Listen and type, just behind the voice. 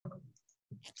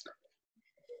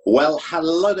Well,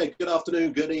 hello there. Good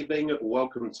afternoon, good evening.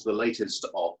 Welcome to the latest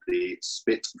of the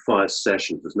Spitfire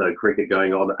sessions. There's no cricket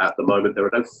going on at the moment. There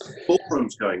are no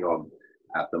forums going on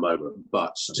at the moment.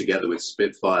 But together with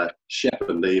Spitfire,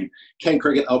 Shepherd Neame, Kent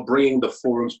Cricket are bringing the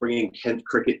forums, bringing Kent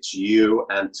Cricket to you.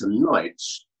 And tonight,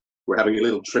 we're having a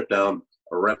little trip down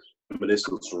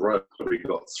Reminiscence Road. We've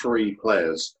got three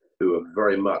players who are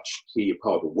very much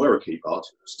were a key part,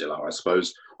 still are, I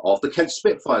suppose, of the Kent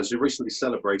Spitfires, who recently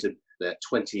celebrated their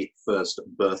 21st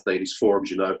birthday. These forums,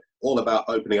 you know, all about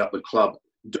opening up the club,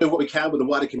 doing what we can with the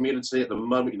wider community. At the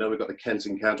moment, you know, we've got the Kent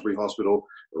and Canterbury Hospital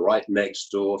right next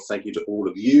door. Thank you to all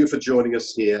of you for joining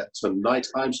us here tonight.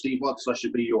 I'm Steve Watts. I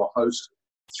should be your host.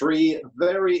 Three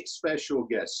very special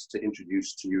guests to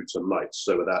introduce to you tonight.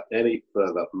 So without any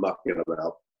further mucking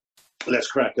about,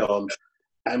 let's crack on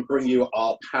and bring you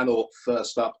our panel.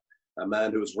 First up, a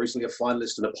man who was recently a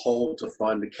finalist in a poll to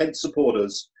find the Kent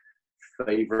supporters'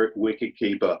 favourite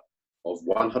wicketkeeper of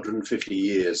 150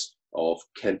 years of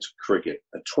Kent cricket.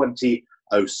 A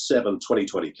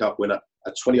 2007-2020 Cup winner,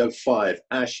 a 2005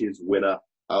 Ashes winner,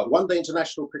 one-day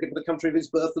international cricket for the country of his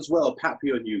birth as well,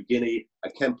 Papua New Guinea, a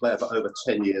Kent player for over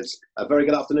 10 years. A very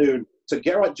good afternoon to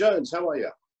Geraint Jones. How are you?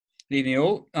 Evening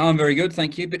all. I'm very good,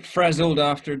 thank you. A bit frazzled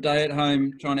after a day at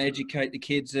home trying to educate the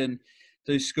kids and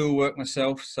do schoolwork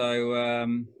myself. So,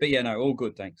 but yeah, no, all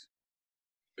good, thanks.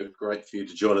 Good, great for you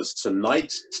to join us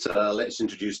tonight. Let's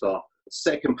introduce our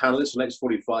second panellist for the next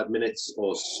 45 minutes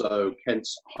or so.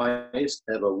 Kent's highest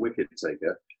ever wicket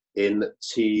taker in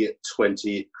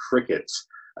T20 cricket.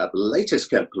 The latest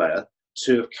Kent player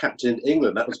to have captained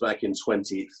England. That was back in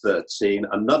 2013.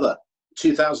 Another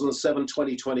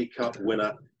 2007-2020 Cup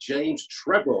winner, James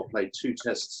Tredwell, played 2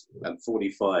 tests and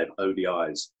 45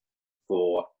 ODIs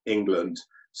for England,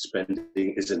 spending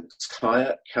his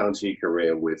entire county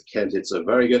career with Kent. It's a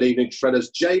very good evening, Treaders.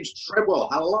 James Tredwell,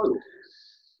 hello.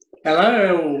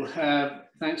 Hello.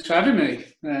 Thanks for having me.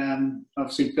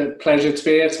 Obviously, a pleasure to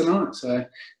be here tonight. So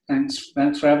thanks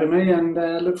for having me, and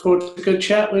look forward to a good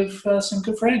chat with some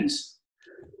good friends.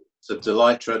 It's a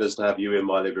delight, Treaders, to have you in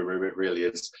my living room. It really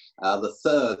is. The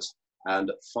third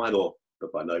and final,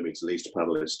 but by no means least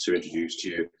panellist to introduce to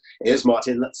you is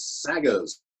Martin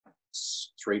Saggers.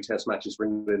 3 test matches for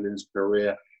England in his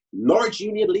career. Norwich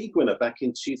Union League winner back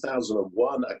in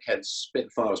 2001 against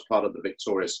Spitfire as part of the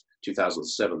victorious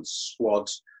 2007 squad.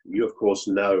 You, of course,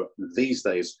 know these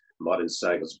days Martin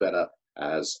Saggers better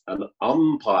as an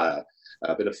umpire.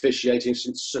 Been officiating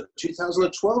since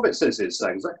 2012, it says here,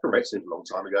 Saggers. Is that correct? Seems a long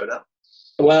time ago now.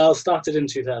 Well, started in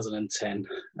 2010.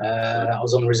 I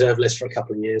was on the reserve list for a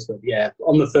couple of years, but yeah,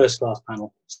 on the first class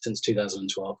panel since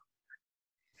 2012.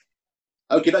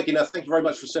 Okay, now thank you very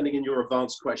much for sending in your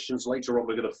advanced questions. Later on,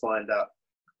 we're going to find out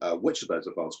which of those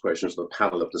advanced questions the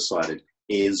panel have decided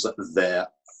is their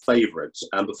favourite.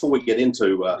 And before we get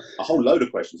into a whole load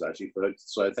of questions, actually,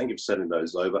 so thank you for sending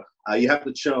those over. You have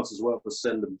the chance as well to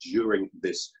send them during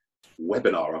this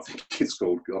webinar, I think it's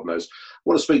called, God knows. I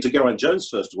want to speak to Geraint Jones,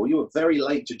 first of all. You were very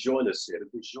late to join us here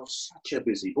because you're such a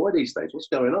busy boy these days. What's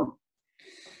going on?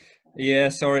 Yeah,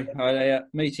 sorry. I had a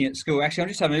meeting at school. Actually, I'm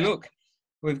just having a look.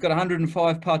 We've got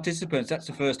 105 participants. That's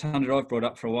the first 100 I've brought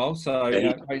up for a while. So, you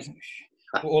know,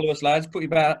 all of us lads, put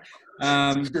your bat.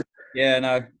 Yeah,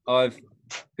 no, I've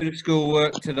been at school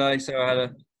work today, so I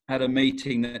had a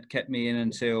meeting that kept me in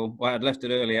until, well, I'd left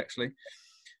it early actually.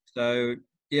 So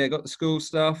yeah, got the school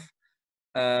stuff.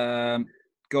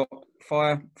 Got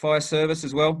fire service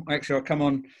as well. Actually, I'll come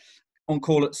on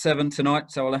call at 7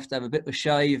 tonight, so I'll have to have a bit of a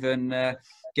shave and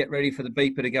get ready for the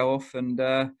beeper to go off, and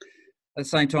at the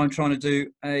same time trying to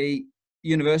do a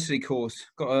university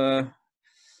course. Got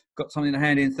something to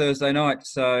hand in Thursday night,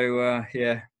 so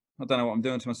yeah, I don't know what I'm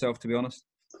doing to myself, to be honest.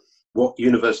 What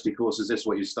university course is this?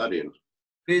 What you're studying?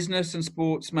 Business and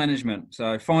sports management.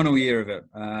 So final year of it.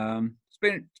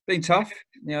 It's been tough,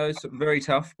 you know, it's very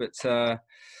tough, but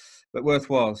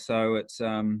worthwhile. So it's you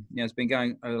know, it's been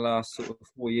going over the last sort of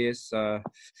 4 years.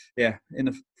 Yeah, in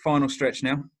the final stretch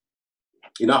now.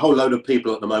 You know, a whole load of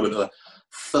people at the moment are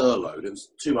furloughed. It was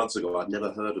 2 months ago. I'd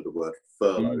never heard of the word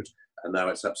furloughed, and now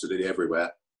it's absolutely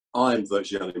everywhere. I'm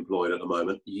virtually unemployed at the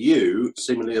moment. You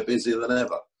seemingly are busier than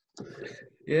ever.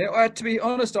 Yeah, to be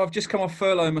honest, I've just come off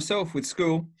furlough myself with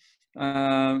school. You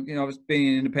know, I was being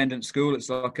in independent school. It's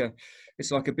like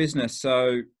a business.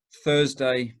 So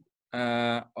Thursday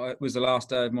was the last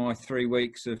day of my 3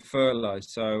 weeks of furlough.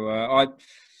 So I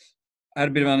had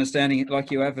a bit of understanding,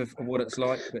 like you have, of what it's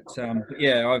like. But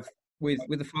yeah, I've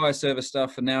with the fire service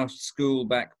stuff, and now school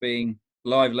back being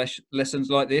live lessons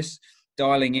like this,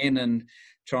 dialing in and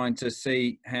trying to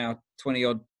see how 20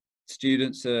 odd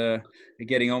students are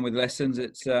getting on with lessons.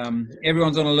 It's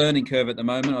everyone's on a learning curve at the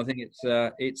moment. I think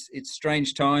it's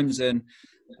strange times, and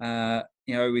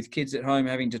with kids at home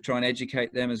having to try and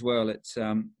educate them as well. It's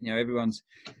everyone's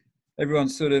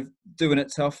sort of doing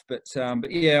it tough, but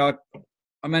yeah,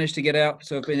 I managed to get out,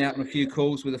 so I've been out on a few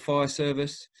calls with the fire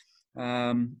service.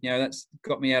 That's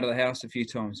got me out of the house a few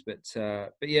times, but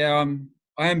yeah,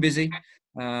 I am busy,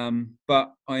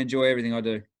 but I enjoy everything I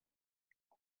do.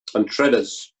 And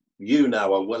Tredders, you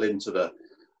now are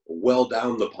well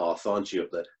down the path, aren't you,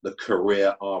 of the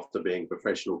career after being a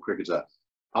professional cricketer.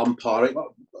 Umpiring,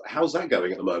 how's that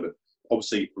going at the moment?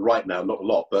 Obviously, right now, not a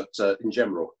lot, but in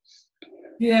general.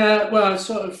 Yeah, well,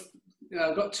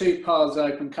 I've got two paths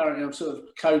open currently. I'm sort of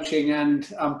coaching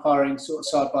and umpiring sort of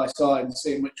side by side and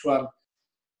seeing which one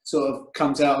sort of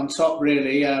comes out on top,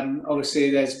 really.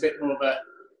 Obviously, there's a bit more of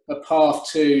a path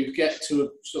to get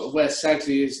to sort of where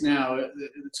Sagsy is now at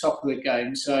the top of the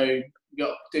game. So you've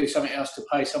got to do something else to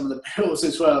pay some of the bills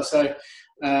as well. So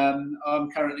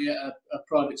I'm currently at a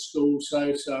private school,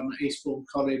 so I'm at Eastbourne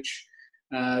College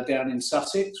down in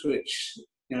Sussex, which,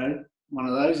 one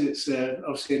of those. It's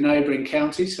obviously a neighbouring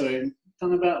county, so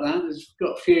done about that.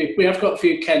 We have got a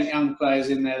few Kent young players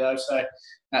in there though, so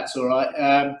that's all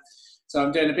right. So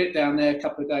I'm doing a bit down there, a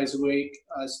couple of days a week.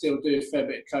 I still do a fair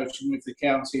bit of coaching with the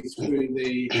county through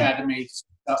the academy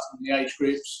stuff and the age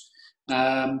groups.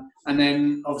 And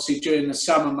then obviously during the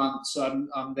summer months,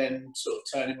 I'm then sort of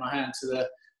turning my hand to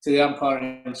the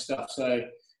umpiring and stuff. So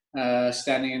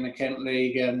standing in the Kent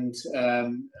League and a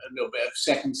little bit of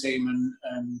second team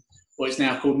and what is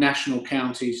now called National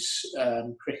Counties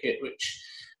cricket, which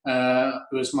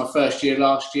was my first year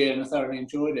last year, and I thoroughly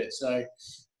enjoyed it. So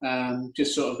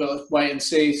just sort of got to wait and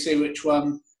see which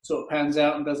one sort of pans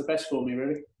out and does the best for me,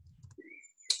 really.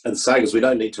 And Saggers, we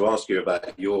don't need to ask you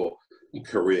about your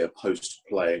career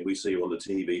post-playing. We see you on the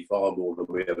TV far more than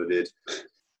we ever did,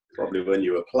 probably when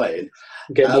you were playing.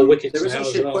 Get more wickets. There is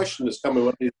actually a question that's coming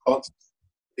on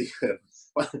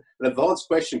an advanced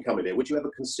question coming in. Would you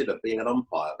ever consider being an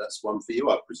umpire? That's one for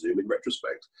you, I presume, in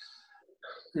retrospect.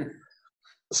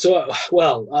 So,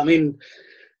 well, I mean,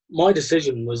 my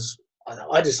decision was,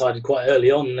 I decided quite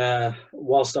early on,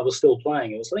 whilst I was still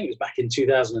playing. I think it was back in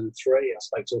 2003. I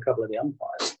spoke to a couple of the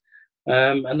umpires,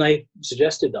 and they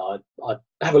suggested that I'd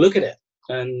have a look at it.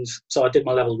 And so I did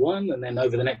my level 1, and then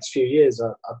over the next few years,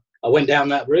 I went down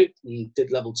that route and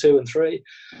did level 2 and 3.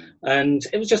 And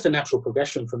it was just a natural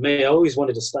progression for me. I always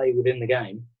wanted to stay within the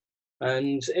game.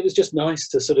 And it was just nice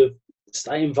to sort of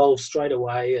stay involved straight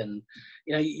away. And,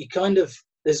 you kind of,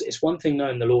 it's one thing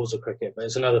knowing the laws of cricket, but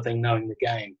it's another thing knowing the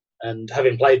game. And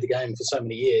having played the game for so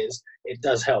many years, it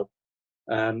does help.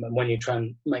 And when you try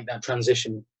and make that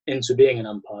transition into being an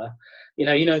umpire, you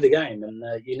know the game, and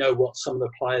you know what some of the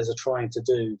players are trying to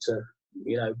do to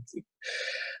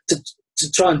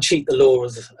try and cheat the law,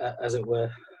 as it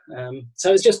were.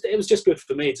 So it was just good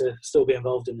for me to still be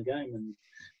involved in the game, and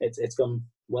it's gone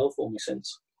well for me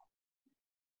since.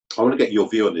 I want to get your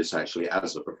view on this, actually,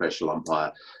 as a professional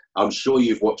umpire. I'm sure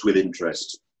you've watched with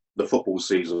interest the football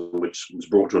season, which was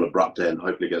brought to an abrupt end,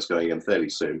 hopefully gets going again fairly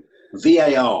soon.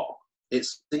 VAR, it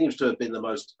seems to have been the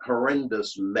most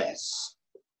horrendous mess.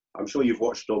 I'm sure you've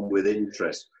watched on with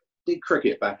interest. Did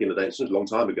cricket back in the day, it's a long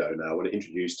time ago now, when it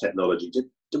introduced technology, did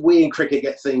we in cricket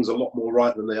get things a lot more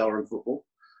right than they are in football?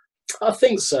 I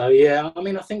think so, yeah. I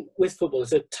mean, I think with football,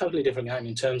 it's a totally different game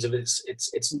in terms of it's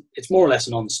more or less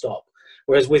non-stop.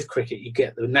 Whereas with cricket, you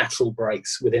get the natural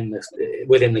breaks within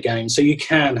the game, so you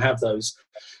can have those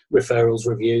referrals,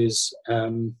 reviews,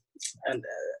 and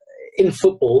in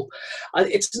football,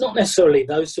 it's not necessarily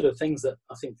those sort of things that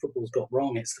I think football's got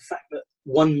wrong. It's the fact that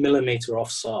 1 millimetre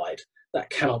offside, that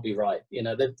cannot be right.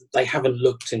 They haven't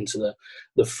looked into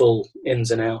the full ins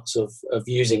and outs of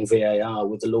using VAR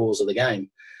with the laws of the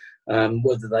game.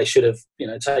 Whether they should have,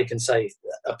 taken, say,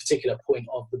 a particular point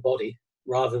of the body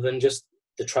rather than just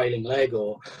the trailing leg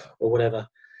or whatever.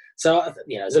 So,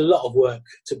 there's a lot of work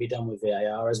to be done with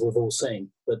VAR, as we've all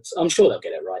seen, but I'm sure they'll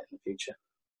get it right in the future.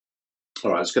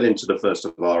 All right, let's get into the first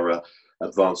of our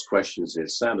advanced questions here.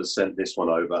 Sam has sent this one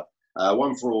over.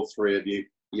 One for all three of you.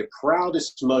 Your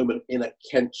proudest moment in a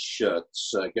Kent shirt.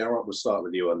 Geraint, we'll start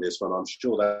with you on this one. I'm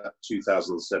sure that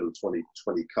 2007-2020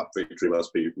 Cup victory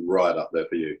must be right up there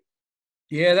for you.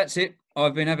 Yeah, that's it.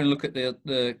 I've been having a look at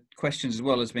the questions as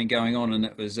well as been going on, and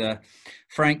it was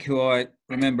Frank, who I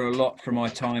remember a lot from my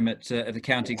time at the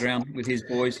county ground with his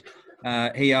boys.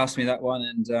 He asked me that one,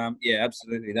 and yeah,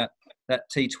 absolutely. That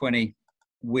T20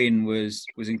 win was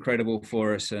incredible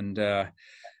for us, and to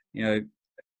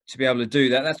be able to do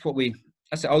that,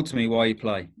 that's ultimately why you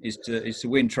play, is to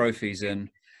win trophies, and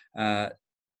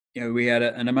we had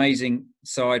an amazing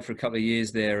side for a couple of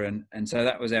years there, and so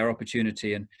that was our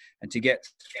opportunity, and to get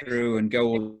through and go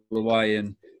all the way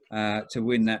and to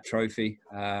win that trophy.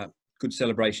 Good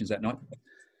celebrations that night.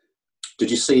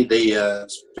 Did you see the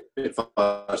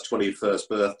Spitfire's 21st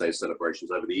birthday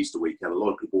celebrations over the Easter weekend? A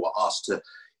lot of people were asked to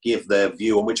give their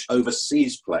view on which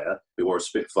overseas player who wore a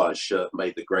Spitfire shirt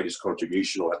made the greatest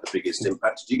contribution or had the biggest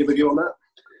impact. Did you give a view on that?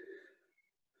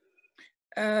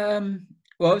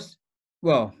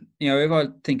 Well, if I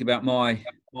think about my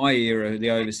era, the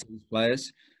overseas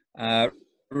players,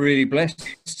 really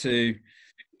blessed to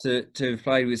have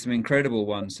played with some incredible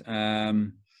ones.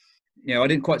 I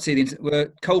didn't quite see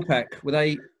were Kolpak, were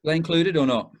they included or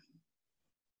not?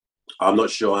 I'm not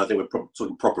sure. I think we're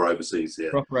talking proper overseas here.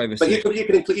 Proper overseas. But you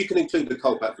can include the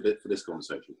Kolpak for this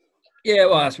conversation. Yeah,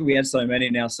 well, we had so many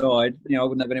in our side. I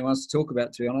wouldn't have anyone else to talk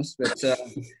about, to be honest. But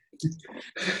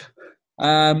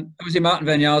obviously, Martin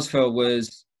van Jaarsveld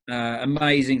was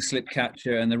amazing slip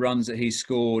catcher, and the runs that he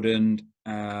scored, and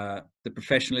the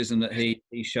professionalism that he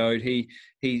showed.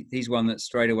 He's one that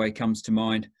straight away comes to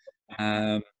mind.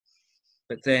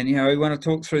 But then, when I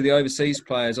talk through the overseas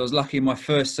players, I was lucky in my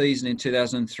first season in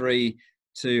 2003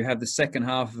 to have the second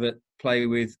half of it play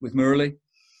with Murali.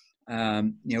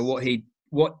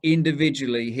 What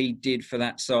individually he did for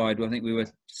that side. Well, I think we were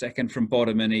second from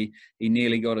bottom, and he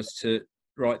nearly got us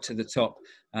right to the top.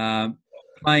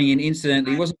 Playing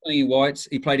incidentally, he wasn't playing in whites.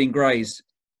 He played in greys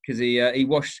because he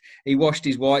washed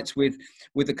his whites with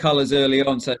the colours early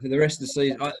on. So for the rest of the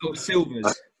season,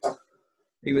 silvers.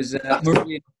 He was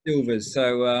Murali in silvers.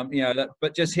 So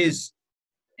but just his,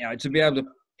 to be able to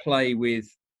play with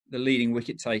the leading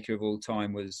wicket taker of all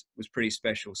time was pretty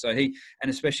special. So and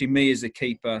especially me as a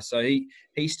keeper. So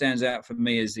he stands out for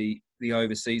me as the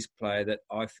overseas player that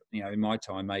I've in my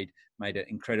time made an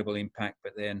incredible impact.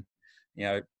 But then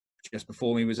just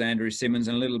before me was Andrew Simmons,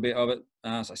 and a little bit of it.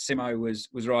 So Simo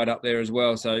was right up there as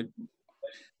well. So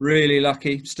really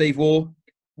lucky. Steve Waugh.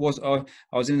 I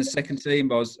was in the second team,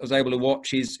 but I was able to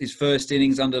watch his first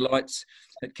innings under lights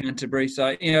at Canterbury.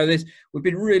 So we've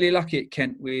been really lucky at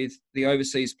Kent with the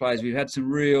overseas players. We've had some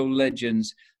real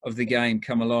legends of the game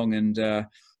come along, and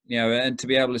and to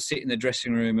be able to sit in the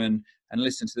dressing room and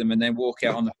listen to them, and then walk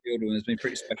out on the field with them has been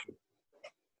pretty special.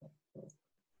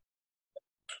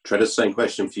 Treader, same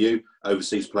question for you.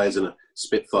 Overseas players in a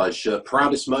Spitfire shirt.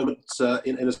 Proudest moment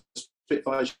in a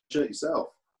Spitfire shirt yourself?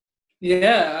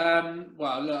 Yeah,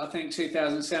 well, look, I think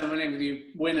 2007, whenever you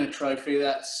win a trophy,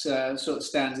 that's sort of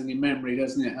stands in your memory,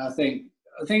 doesn't it? I think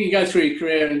you go through your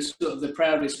career, and sort of the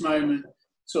proudest moment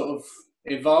sort of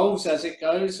evolves as it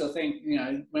goes. I think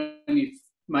when you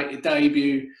make your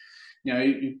debut,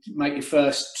 you make your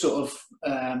first sort of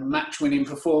match-winning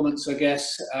performance, I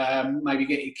guess. Maybe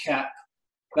get your cap.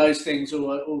 Those things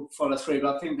all follow through.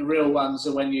 But I think the real ones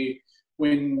are when you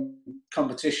win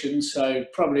competitions. So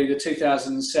probably the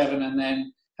 2007, and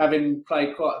then having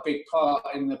played quite a big part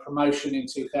in the promotion in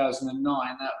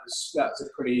 2009, that was a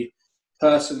pretty,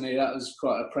 personally, that was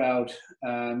quite a proud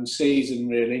season,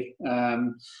 really.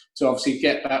 To obviously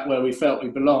get back where we felt we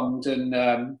belonged, and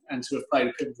to have played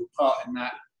a pivotal part in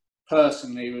that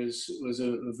personally was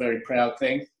a very proud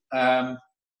thing.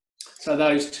 So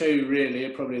those two really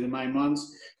are probably the main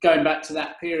ones. Going back to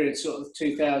that period, sort of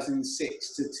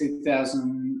 2006 to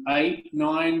 2008,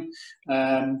 9,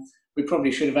 we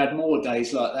probably should have had more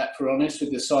days like that, for honest,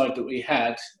 with the side that we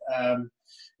had.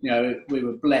 We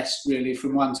were blessed really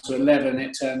from 1 to 11.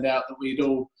 It turned out that we'd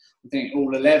all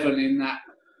 11 in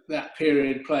that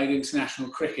period played international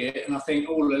cricket, and I think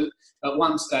at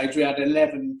one stage we had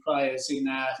 11 players in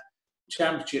our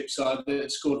championship side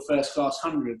that scored first class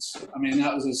hundreds. I mean,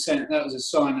 that was a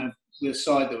sign of the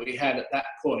side that we had at that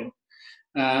point.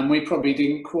 We probably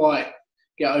didn't quite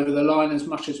get over the line as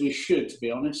much as we should, to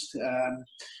be honest.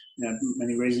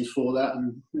 Many reasons for that,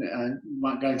 and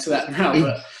won't go into that now.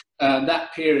 But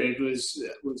that period was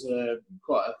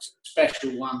quite a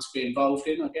special one to be involved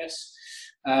in, I guess.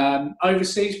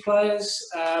 Overseas players.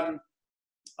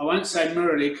 I won't say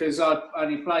Murali because I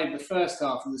only played the first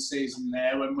half of the season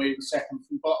there when we were second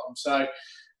from bottom. So,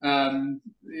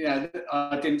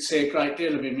 I didn't see a great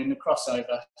deal of him in the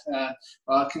crossover.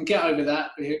 But I can get over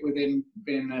that with him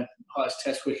being the highest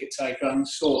Test wicket taker and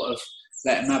sort of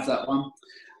let him have that one.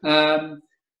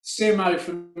 Simo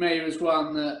for me was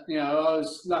one that, I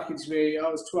was lucky to be, I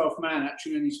was 12th man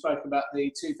actually when you spoke about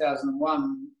the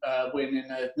 2001 win in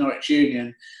the Norwich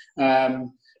Union.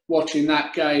 Watching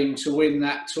that game to win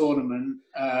that tournament,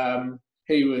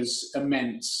 he was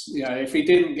immense. If he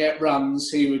didn't get runs,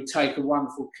 he would take a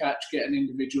wonderful catch, get an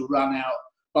individual run out,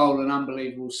 bowl an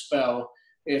unbelievable spell.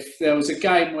 if there was a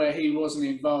game where he wasn't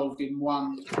involved in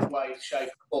one way, shape,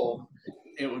 or form,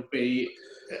 it would be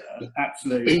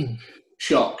absolute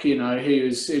shock. You know, he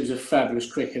was a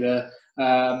fabulous cricketer.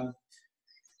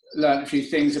 Learned a few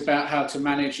things about how to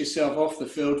manage yourself off the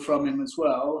field from him as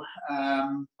well.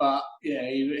 But yeah,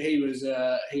 he was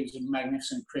a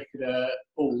magnificent cricketer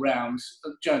all round.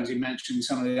 Jonesy mentioned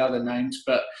some of the other names,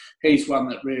 but he's one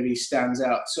that really stands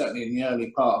out, certainly in the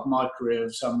early part of my career,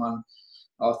 of someone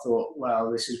I thought,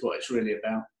 wow, this is what it's really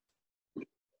about.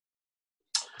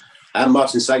 And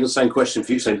Martin Saggers, same question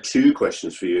for you, same two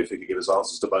questions for you, if you could give us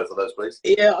answers to both of those, please.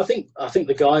 Yeah, I think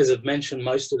the guys have mentioned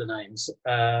most of the names.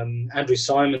 Andrew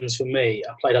Simons, for me,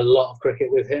 I played a lot of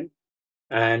cricket with him,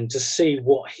 and to see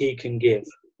what he can give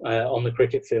on the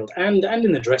cricket field and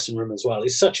in the dressing room as well,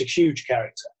 he's such a huge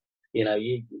character. You know,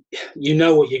 you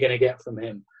know what you're going to get from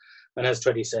him. And as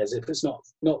Treddy says, if it's not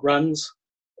runs,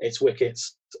 it's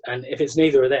wickets. And if it's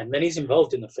neither of them, then he's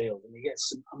involved in the field and he gets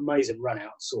some amazing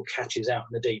run-outs or catches out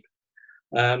in the deep.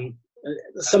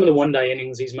 Some of the one-day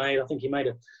innings he's made, I think he made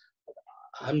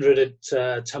 100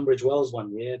 at Tunbridge Wells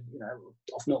one year, you know,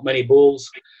 off not many balls.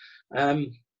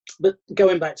 But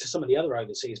going back to some of the other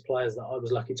overseas players that I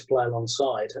was lucky to play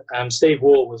alongside, Steve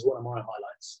Waugh was one of my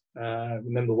highlights. I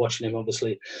remember watching him,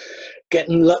 obviously,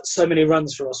 getting so many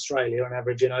runs for Australia and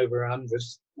averaging over 100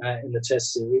 in the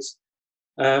Test series.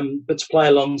 But to play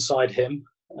alongside him,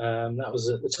 that was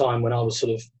at the time when I was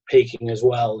sort of peaking as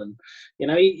well. And, you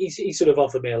know, he sort of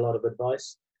offered me a lot of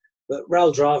advice. But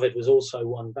Raul Dravid was also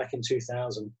one back in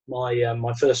 2000,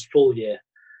 my first full year.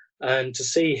 And to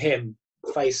see him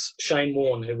face Shane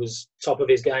Warne, who was top of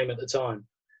his game at the time,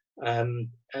 and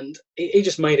he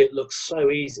just made it look so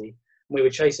easy. We were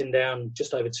chasing down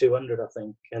just over 200, I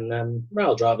think. And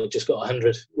Raul Dravid just got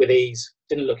 100 with ease.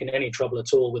 Didn't look in any trouble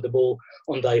at all with the ball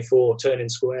on day 4, turning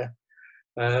square.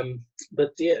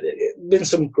 But yeah, been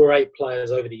some great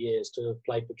players over the years to have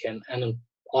played for Kent, and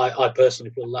I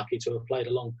personally feel lucky to have played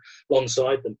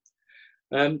alongside them.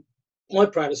 My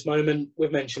proudest moment,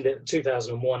 we've mentioned it,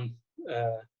 2001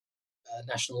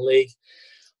 National League.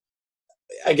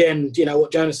 Again, you know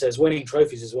what Jonas says, winning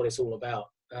trophies is what it's all about.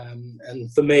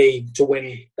 And for me to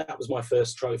win, that was my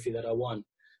first trophy that I won.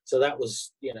 So that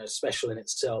was, you know, special in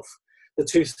itself. The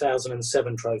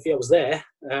 2007 trophy, I was there,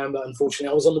 but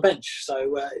unfortunately I was on the bench.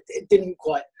 So it didn't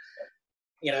quite,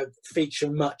 you know,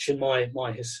 feature much in my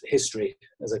history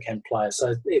as a Kent player.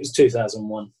 So it was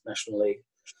 2001 National League.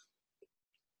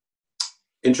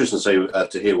 Interesting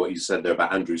to hear what you said there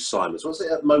about Andrew Simons. Was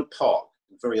it at Moat Park,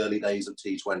 in the very early days of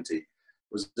T20?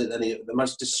 Was it the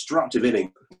most destructive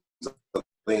innings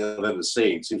thing I've ever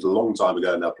seen? It seems a long time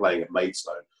ago now, playing at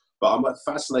Maidstone. But I'm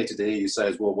fascinated to hear you say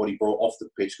as well what he brought off the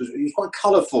pitch, because he was quite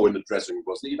colourful in the dressing room,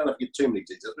 wasn't he? You don't have to give too many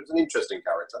details, but it's an interesting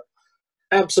character.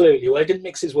 Absolutely. Well, he didn't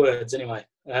mix his words anyway.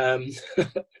 A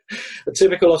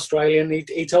typical Australian,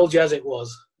 he told you as it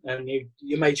was, and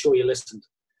you made sure you listened.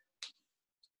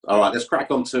 All right, let's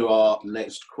crack on to our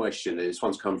next question. This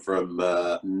one's come from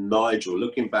Nigel.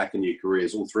 Looking back in your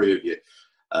careers, all three of you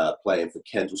playing for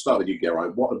Kent. We'll start with you,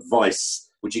 Geraint. What advice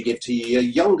would you give to your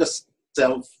younger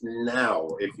self now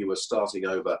if you were starting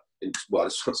over in, well,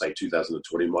 let's not say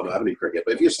 2020, might not have any cricket,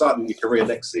 but if you're starting your career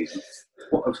next season,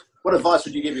 what advice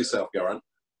would you give yourself, Geraint?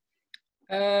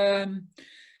 To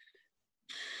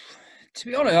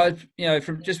be honest,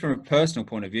 from a personal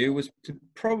point of view, was to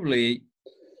probably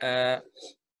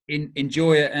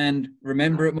enjoy it and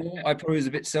remember it more. I probably was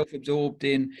a bit self-absorbed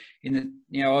in the,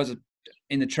 I was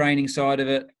in the training side of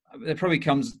it. It probably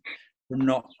comes from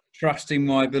not trusting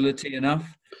my ability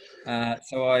enough.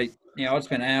 So I'd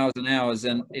spent hours and hours,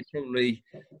 and it probably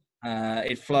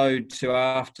it flowed to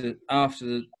after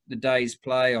the day's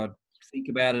play. I'd think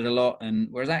about it a lot, and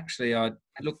whereas actually I'd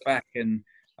look back and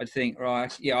I'd think,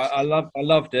 right, yeah, I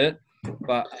loved it,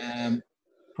 but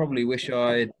probably wish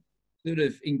I'd sort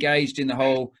of engaged in the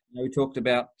whole. We talked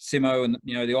about Simo and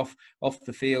the off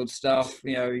the field stuff.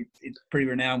 It's pretty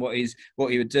renowned what he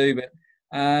would do, but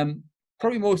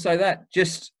probably more so that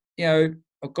just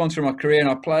I've gone through my career and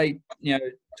I play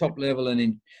top level,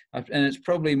 and it's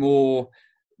probably more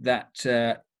that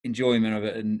enjoyment of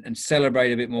it and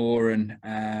celebrate a bit more. And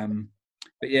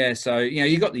but yeah, so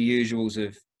you got the usuals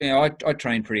of I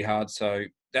train pretty hard, so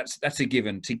that's a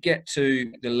given. To get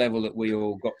to the level that we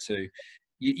all got to,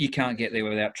 you can't get there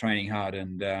without training hard,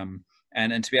 and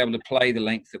to be able to play the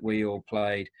length that we all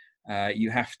played, you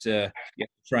have to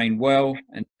train well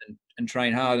and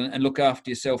train hard and look after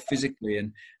yourself physically,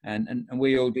 and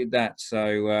we all did that.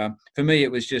 So for me,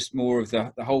 it was just more of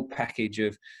the whole package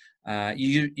of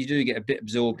you do get a bit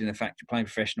absorbed in the fact you're playing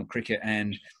professional cricket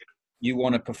and you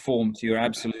want to perform to your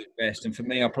absolute best. And for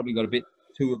me, I probably got a bit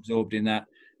too absorbed in that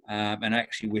and I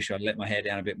actually wish I'd let my hair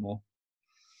down a bit more.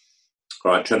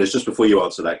 All right, Trent, just before you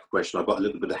answer that question, I've got a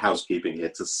little bit of housekeeping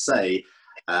here to say.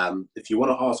 If you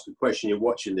want to ask a question, you're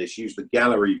watching this, use the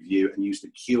gallery view and use the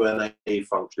Q&A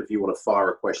function if you want to fire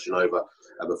a question over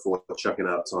before chucking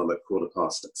out time at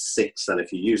 6:15. And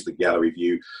if you use the gallery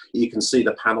view, you can see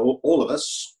the panel, all of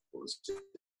us,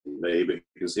 maybe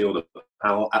you can see all the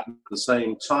panel at the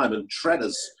same time. And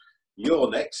Tredders, you're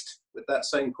next with that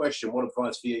same question. What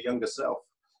advice for your younger self?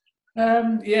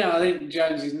 Yeah, I think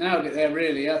Jones has nailed it there,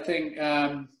 really. I think,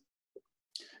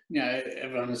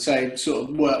 everyone would say sort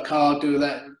of work hard, do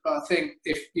that. But I think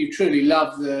if you truly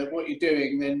love what you're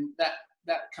doing, then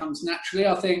that comes naturally.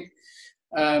 I think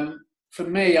for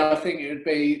me, I think it would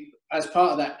be, as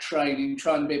part of that training,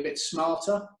 trying to be a bit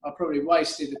smarter. I probably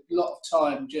wasted a lot of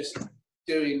time just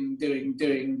doing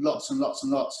lots and lots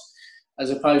and lots, as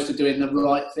opposed to doing the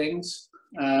right things.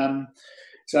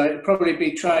 So it'd probably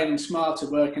be training smarter,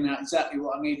 working out exactly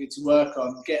what I needed to work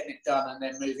on, getting it done, and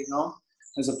then moving on,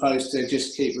 as opposed to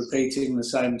just keep repeating the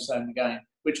same again,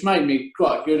 which made me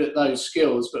quite good at those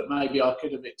skills. But maybe I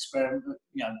could have experimented,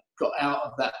 got out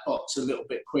of that box a little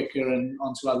bit quicker and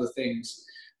onto other things.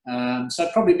 So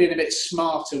probably being a bit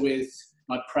smarter with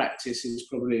my practice is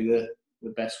probably the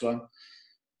best one.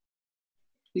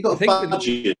 You got a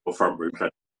budgie in your front room,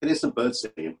 Trent. It is some birds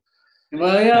singing.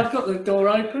 Well, yeah, I've got the door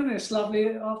open. It's a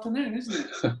lovely afternoon, isn't it?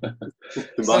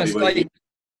 I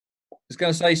was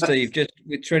going to say, Steve, just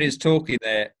with Treddy's talking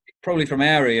there, probably from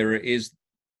our era, is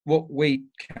what we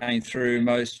came through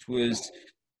most was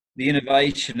the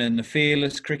innovation and the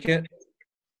fearless cricket.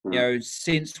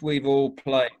 Since we've all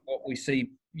played, what we see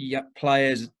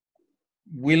players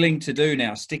willing to do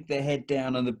now, stick their head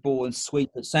down on the ball and sweep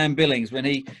it. Sam Billings, when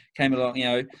he came along,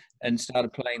 and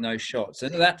started playing those shots.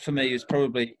 And that for me is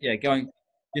probably,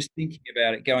 just thinking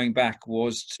about it, going back,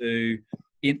 was to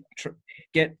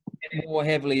get more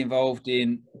heavily involved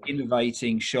in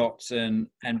innovating shots and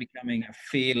becoming a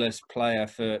fearless player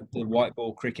for the white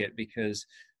ball cricket, because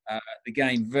the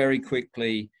game very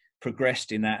quickly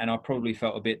progressed in that, and I probably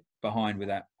felt a bit behind with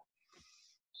that.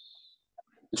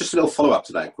 Just a little follow-up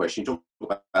to that question. You talk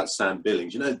about Sam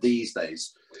Billings. These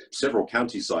days, several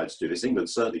county sides do this. England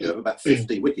certainly do have about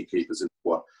 50 wicket-keepers in the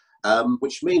squad,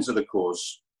 which means that, of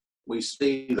course, we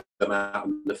see them out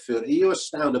in the field. Are you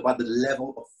astounded by the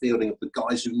level of fielding of the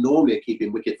guys who normally are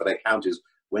keeping wicket for their counties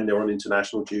when they're on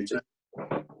international duty?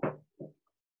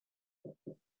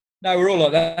 No, we're all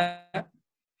like that.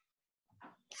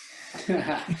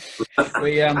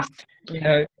 We,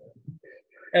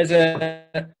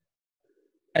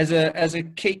 as a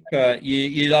keeper,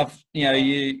 you love,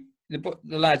 the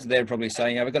lads there are probably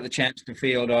saying, I've got the chance to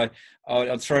field,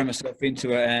 I'd throw myself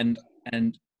into it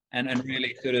and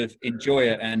really sort of enjoy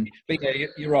it. But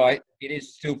you're right, it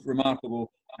is still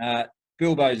remarkable.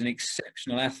 Bilbo's an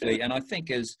exceptional athlete, and I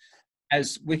think as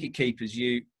wicket keepers,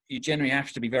 you generally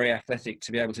have to be very athletic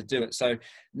to be able to do it. So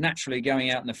naturally,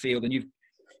 going out in the field, and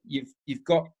you've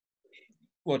got,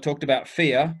 well, I talked about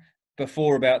fear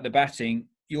before about the batting.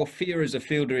 Your fear as a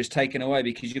fielder is taken away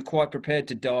because you're quite prepared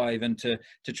to dive and to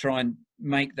try and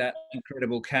make that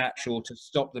incredible catch or to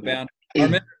stop the boundary. I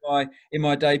remember in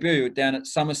my debut down at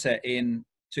Somerset in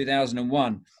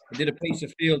 2001, I did a piece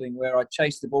of fielding where I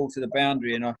chased the ball to the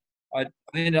boundary, and I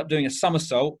ended up doing a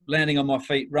somersault, landing on my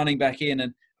feet, running back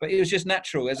in. But it was just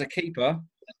natural as a keeper.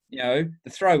 The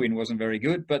throw-in wasn't very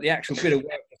good, but the actual bit of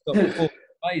work to stop the ball was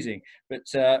amazing.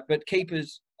 But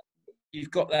keepers,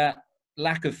 you've got that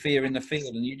lack of fear in the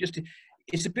field, and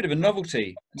it's a bit of a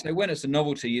novelty. And so when it's a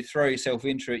novelty, you throw yourself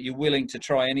into it, you're willing to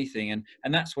try anything.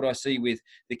 And that's what I see with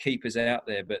the keepers out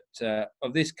there. But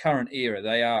of this current era,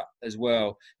 they are as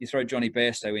well. You throw Johnny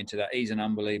Bairstow into that, he's an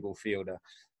unbelievable fielder.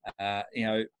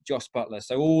 Joss Butler.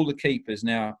 So all the keepers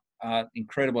now are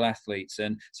incredible athletes.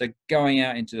 And so going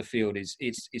out into the field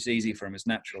it's easy for them, it's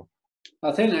natural.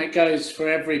 I think that goes for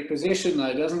every position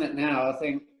though, doesn't it now? I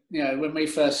think, when we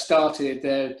first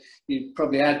started, you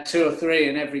probably had 2 or 3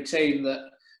 in every team that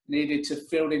needed to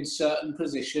field in certain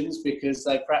positions because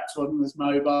they perhaps wasn't as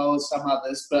mobile as some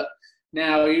others. But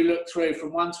now you look through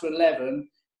from 1 to 11,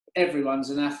 everyone's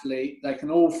an athlete. They can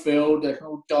all field, they can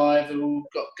all dive, they've all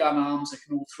got gun arms, they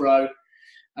can all throw.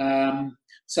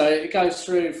 So it goes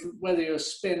through whether you're a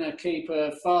spinner,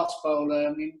 keeper, fast bowler.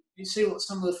 I mean, you see what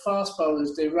some of the fast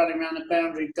bowlers do, running around the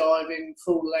boundary, diving,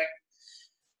 full length.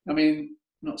 I mean,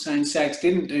 not saying Sags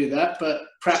didn't do that, but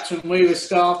perhaps when we were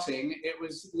starting, it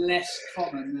was less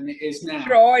common than it is now.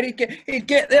 Right, he'd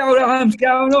get the old arms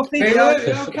going off.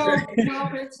 I'll come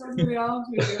carpets under the arms.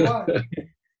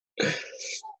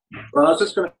 Well, I was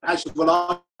just going to actually. Well,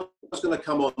 I was going to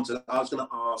come on to. I was going to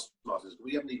ask Martin.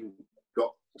 We haven't even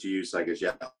got to you, Saggers,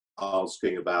 yet.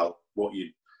 asking about what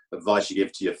advice you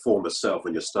give to your former self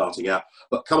when you're starting out.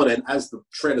 But come on in, as the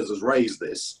Treaders has raised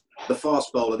this, the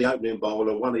fast bowler, the opening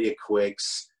bowler, one of your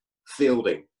quicks,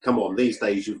 fielding. Come on, these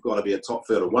days you've got to be a top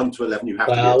fielder. 1 to 11, you have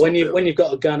to be a top fielder. When you've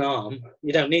got a gun arm,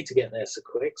 you don't need to get there so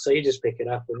quick. So you just pick it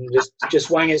up and just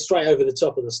wang it straight over the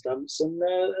top of the stumps and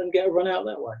get a run out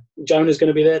that way. Jonah's going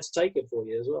to be there to take it for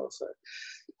you as well. So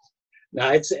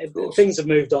no, things have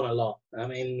moved on a lot. I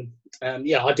mean,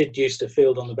 I did used to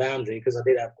field on the boundary because I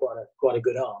did have quite a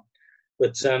good arm.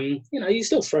 But you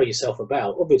still throw yourself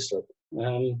about, obviously.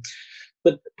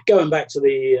 But going back to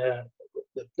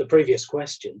the previous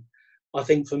question, I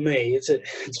think for me it's a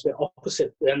bit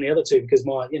opposite than the other two because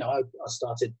I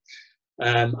started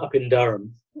up in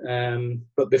Durham,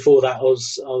 but before that I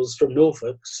was from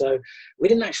Norfolk, so we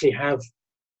didn't actually have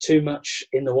too much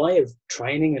in the way of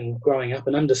training and growing up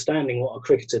and understanding what a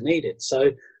cricketer needed.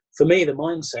 So for me, the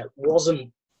mindset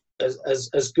wasn't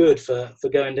as good for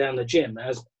going down the gym,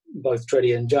 as both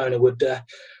Treddy and Jonah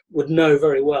would know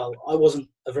very well. I wasn't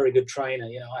a very good trainer.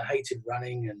 I hated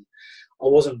running and I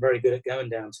wasn't very good at going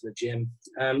down to the gym.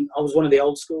 I was one of the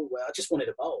old school where I just wanted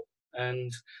to bowl,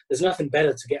 and there's nothing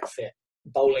better to get fit,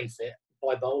 bowling fit,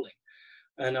 by bowling.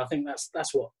 And I think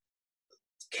that's what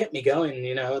kept me going.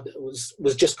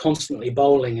 Was just constantly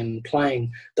bowling and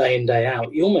playing day in, day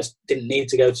out. You almost didn't need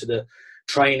to go to the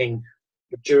training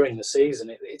during the season.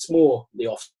 It's more the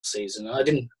off season.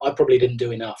 I probably didn't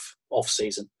do enough off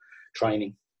season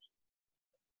training.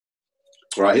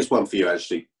 Right, here's one for you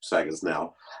actually, Saggers,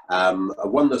 now.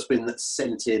 One that's been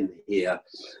sent in here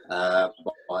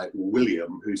by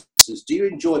William, who says, do you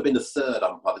enjoy being the third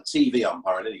umpire, the TV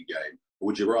umpire in any game, or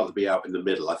would you rather be out in the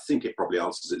middle? I think it probably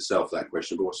answers itself, that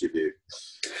question, but what's your view?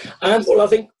 Well, I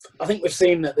think we've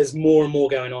seen that there's more and more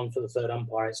going on for the third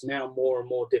umpire. It's now more and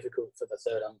more difficult for the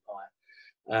third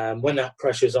umpire. When that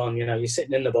pressure's on, you're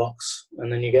sitting in the box and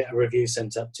then you get a review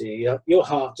sent up to you. Your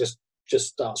heart just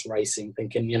starts racing,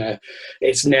 thinking,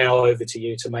 it's now over to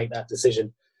you to make that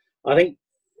decision. I think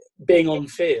being on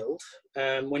field,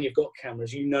 when you've got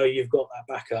cameras, you've got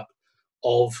that backup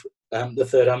of the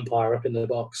third umpire up in the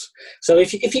box. So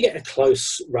if you get a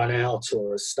close run out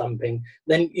or a stumping,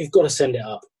 then you've got to send it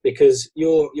up because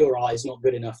your eye's not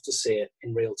good enough to see it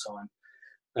in real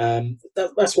time.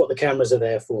 That's what the cameras are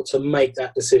there for, to make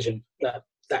that decision,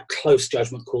 that close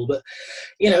judgment call. But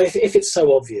if it's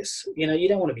so obvious, you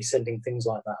don't want to be sending things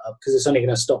like that up because it's only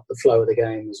going to stop the flow of the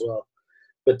game as well.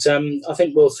 But I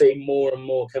think we'll see more and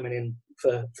more coming in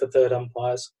for third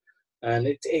umpires, and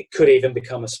it could even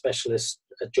become a specialist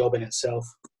job in itself.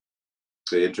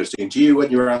 Very interesting. Do you, when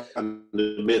you're out in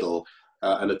the middle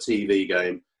and a TV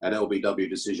game, an LBW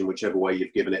decision, whichever way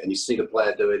you've given it, and you see the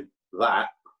player doing that,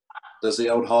 does the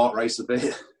old heart race a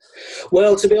bit?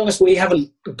 Well, to be honest, we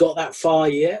haven't got that far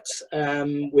yet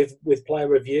with player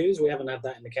reviews. We haven't had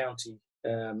that in the county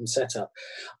setup.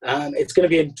 It's going to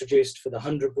be introduced for the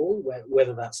 100 ball,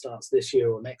 whether that starts this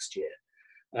year or next year.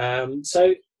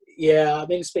 So, yeah, I've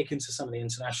been speaking to some of the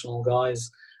international guys,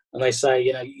 and they say,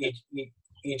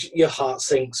 your heart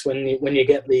sinks when you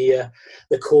get the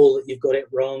call that you've got it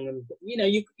wrong, and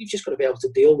you've just got to be able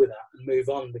to deal with that and move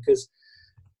on, because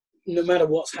no matter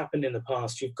what's happened in the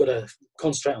past, you've got to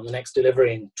concentrate on the next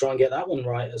delivery and try and get that one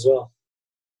right as well.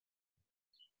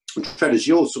 Fred, as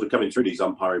you're sort of coming through these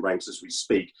umpiring ranks as we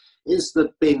speak, is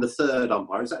being the third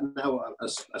umpire, is that now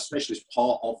a specialist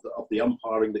part of the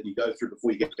umpiring that you go through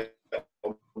before you get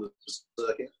on the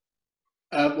circuit?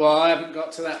 Well, I haven't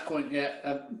got to that point yet.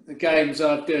 The games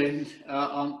I'm doing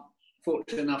aren't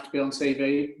fortunate enough to be on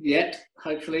TV yet.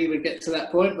 Hopefully we get to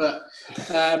that point, but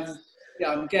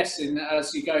I'm guessing that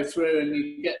as you go through and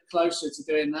you get closer to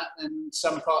doing that, then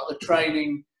some part of the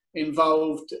training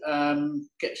involved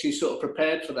gets you sort of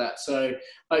prepared for that. So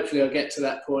hopefully I'll get to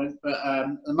that point. But at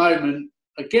the moment,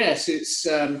 I guess it's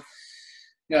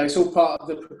it's all part of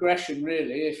the progression,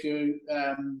 really. If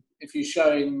you're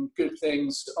showing good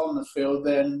things on the field,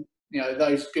 then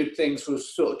those good things will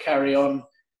sort of carry on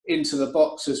into the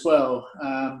box as well.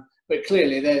 But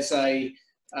clearly, there's a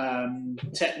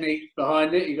technique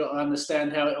behind it. You've got to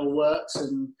understand how it all works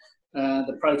and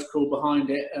the protocol behind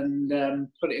it, and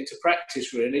put it into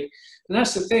practice, really. And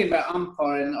that's the thing about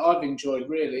umpiring that I've enjoyed,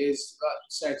 really, is,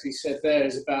 like Sagsy said there,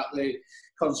 is about the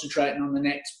concentrating on the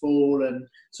next ball and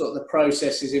sort of the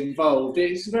processes involved.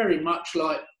 It's very much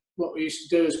like what we used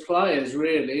to do as players,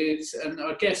 really. And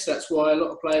I guess that's why a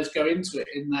lot of players go into it,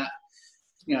 in that,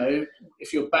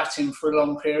 if you're batting for a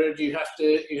long period, you have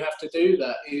to do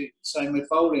that. Same with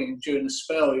bowling. During the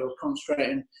spell, you're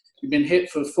concentrating you've been hit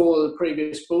for 4 of the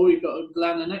previous ball, you've got to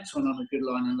land the next one on a good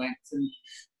line of length, and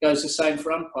goes the same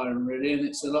for umpiring really, and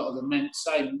it's a lot of the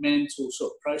same mental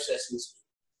sort of processes.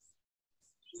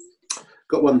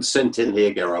 Got one sent in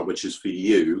here, Geraint, which is for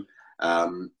you.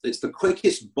 It's the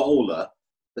quickest bowler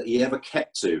that he ever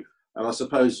kept to. And I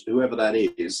suppose whoever that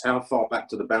is, how far back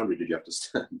to the boundary did you have to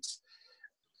stand?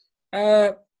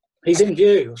 He's in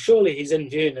view. Surely he's in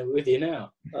view with you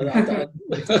now.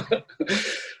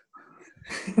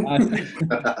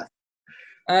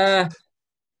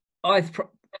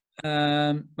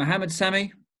 Mohammed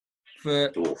Sami,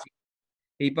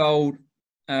 he bowled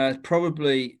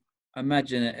probably.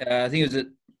 Imagine it. I think it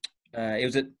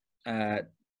was at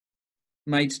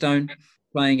Maidstone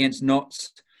playing against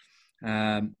Notts.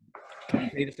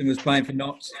 Peterson was playing for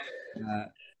Notts,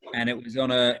 and it was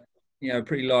on a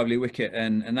pretty lively wicket,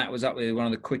 and that was up with one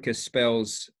of the quickest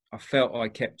spells I felt I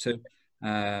kept to.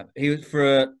 He was,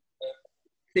 for a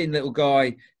thin little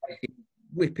guy,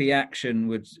 whippy action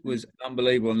was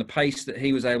unbelievable, and the pace that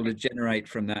he was able to generate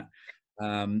from that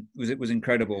was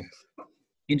incredible.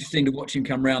 Interesting to watch him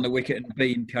come round the wicket and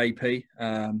beam KP.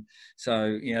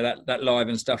 So that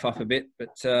livened stuff up a bit.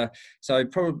 But so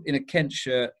probably in a Kent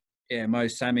shirt, Mo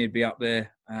Sami would be up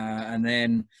there, and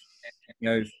then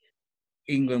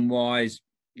England-wise,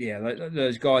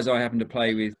 those guys I happened to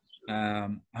play with,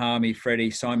 Harmy,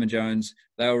 Freddie, Simon Jones,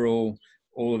 they were all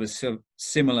of a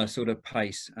similar sort of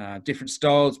pace, different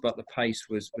styles, but the pace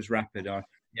was rapid.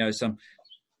 Some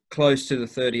close to the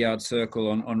 30-yard circle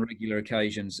on regular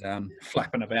occasions,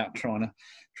 flapping about trying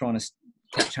to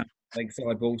catch leg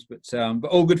side balls, but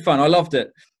all good fun. I loved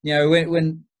it.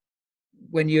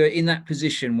 When you're in that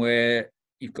position where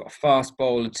you've got a fast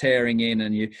bowler tearing in,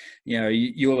 and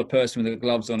you're the person with the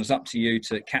gloves on, it's up to you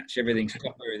to catch everything,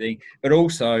 stop everything, but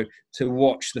also to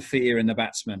watch the fear in the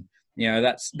batsman.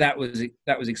 That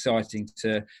was exciting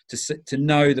to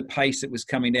know the pace that was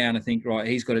coming down and think, right,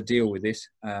 he's got to deal with this.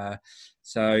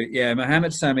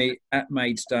 Mohammed Sami at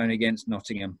Maidstone against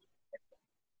Nottingham.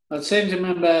 I seem to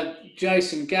remember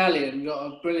Jason Gallion got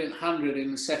a brilliant 100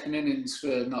 in the second innings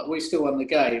we still won the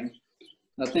game.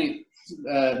 I think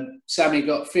Sami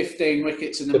got 15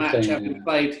 wickets in the match, having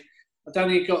played. I don't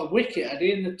think he got a wicket, had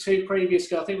he, in the 2 previous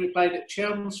games? I think we played at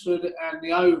Chelmsford and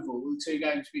the Oval, the 2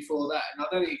 games before that, and I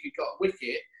don't think he got a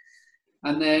wicket.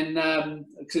 And then,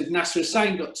 because Nasser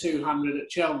Hussain got 200 at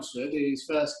Chelmsford in his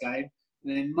first game,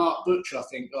 and then Mark Butcher, I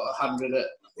think, got 100 at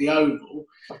the Oval,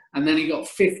 and then he got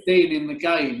 15 in the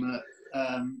game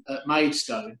at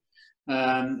Maidstone.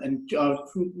 And I'll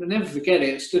never forget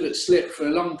it. Stood at slip for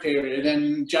a long period,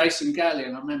 and Jason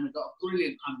Gallion, I remember, got a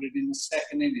brilliant 100 in the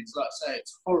second innings. Like I say,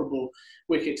 it's a horrible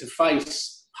wicket to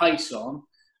face pace on,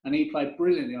 and he played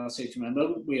brilliantly. I seem to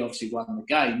remember. We obviously won the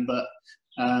game, but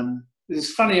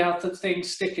it's funny how the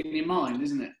things stick in your mind,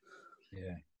 isn't it?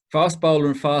 Yeah. Fast bowler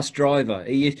and fast driver.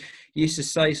 He used to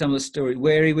say some of the story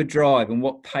where he would drive and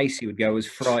what pace he would go was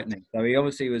frightening. So he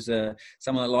obviously was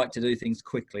someone that liked to do things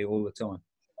quickly all the time.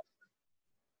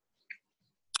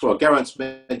 Well, Geraint's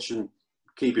mentioned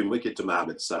keeping wicket to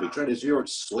Mohammed Sami. Treaders, you're at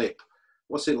slip.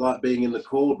 What's it like being in the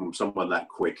cordon with someone that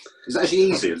quick? Is it actually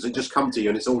easy? Does it just come to you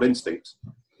and it's all instinct?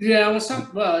 Yeah,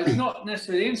 well, it's not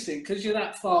necessarily instinct, because you're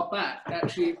that far back.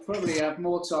 Actually, you probably have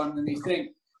more time than you think.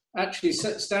 Actually,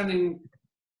 standing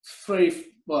 5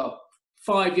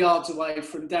 yards away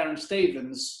from Darren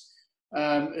Stevens,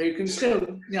 who can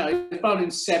still,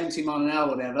 bowling 70 mile an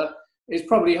hour, whatever, is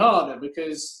probably harder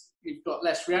because you've got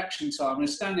less reaction time. And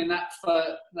standing that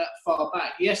far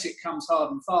back, yes, it comes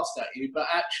hard and fast at you, but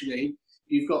actually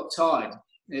you've got time.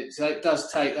 It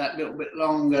does take that little bit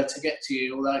longer to get to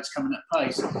you, although it's coming at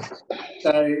pace.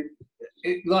 So,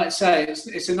 like I say,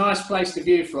 it's a nice place to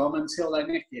view from until they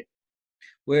nick it.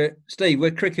 We're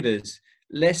cricketers.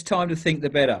 Less time to think, the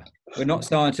better. We're not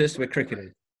scientists, we're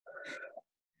cricketers.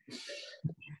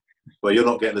 Well, you're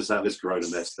not getting us out of this corona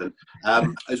mess then.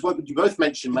 As well, you both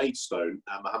mentioned Maidstone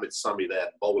and Mohammed Sami there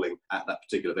bowling at that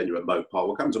particular venue at Moat Park.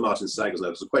 We'll come to Martin Saggers now,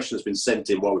 because a question has been sent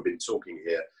in while we've been talking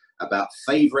here about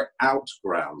favourite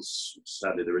outgrounds.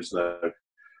 Sadly, there is no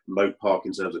Moat Park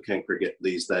in terms of Kent cricket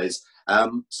these days.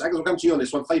 Saggers, we'll come to you on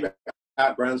this one. Favourite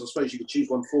outgrounds, I suppose you could choose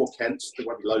one for Kent. There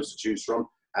won't be loads to choose from.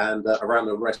 And around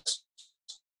the rest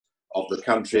of the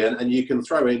country. And you can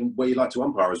throw in where you like to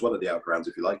umpire as well at the outgrounds,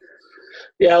 if you like.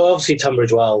 Yeah, well, obviously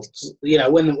Tunbridge Wells.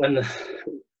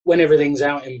 When everything's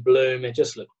out in bloom, it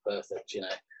just looks perfect,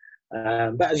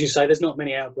 But as you say, there's not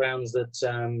many outgrounds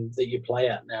that you play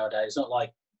at nowadays. Not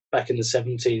like back in the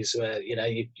 70s where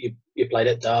you played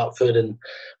at Dartford and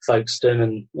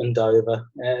Folkestone and Dover.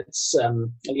 It's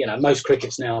most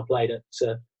cricket's now played at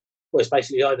well, it's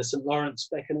basically either St Lawrence,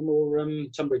 Beckenham, or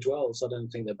Tunbridge Wells. I don't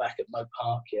think they're back at Moat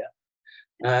Park yet.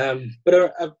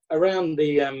 But around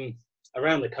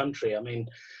the country, I mean,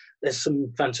 there's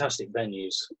some fantastic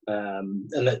venues,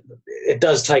 and it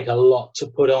does take a lot to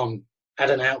put on at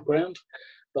an outground.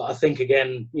 But I think,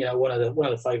 again, you know, one of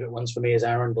the favourite ones for me is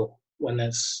Arundel, when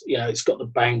there's, you know, it's got the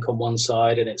bank on one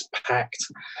side and it's packed.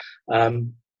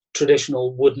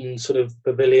 Traditional wooden sort of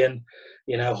pavilion,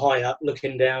 you know, high up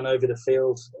looking down over the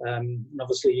field. And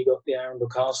obviously you got the Arundel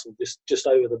Castle just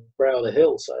over the brow of the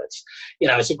hill. So it's, you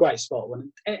know, it's a great spot.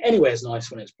 When anywhere's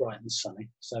nice when it's bright and sunny.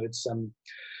 So it's,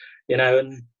 you know,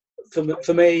 and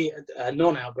for me,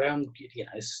 non-outground, you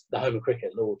know, it's the home of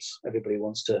cricket, Lords. Everybody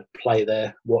wants to play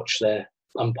there, watch there,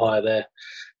 umpire there,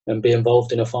 and be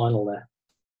involved in a final there.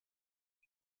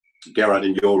 Geraint,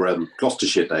 in your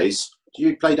Gloucestershire days, do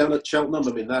you play down at Cheltenham?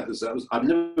 I mean, I've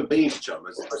never been to Cheltenham.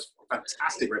 It's a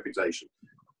fantastic reputation.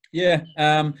 Yeah,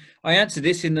 I answered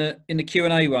this in the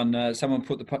Q&A one. Someone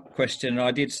put the question, and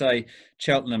I did say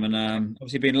Cheltenham, and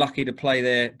obviously been lucky to play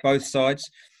there both sides,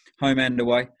 home and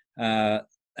away,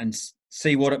 and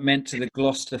see what it meant to the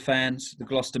Gloucester fans, the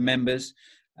Gloucester members.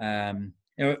 You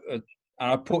know,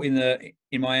 I put in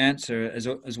my answer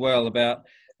as well about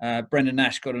Brendan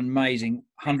Nash got an amazing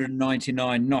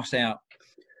 199 not out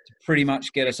to pretty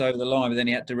much get us over the line, but then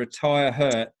he had to retire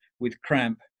hurt with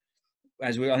cramp.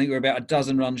 I think we're about a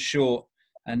dozen runs short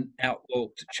and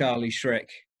outwalked Charlie Shrek.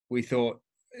 We thought,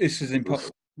 this is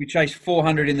impossible. We chased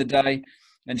 400 in the day,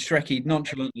 and Shrekky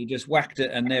nonchalantly just whacked it,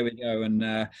 and there we go. And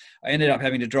I ended up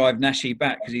having to drive Nashy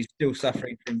back because he's still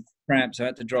suffering from cramp, so I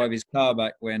had to drive his car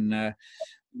back when it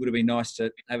would have been nice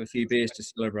to have a few beers to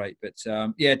celebrate.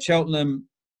 But yeah, Cheltenham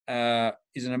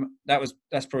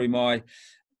that's probably my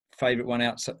favourite one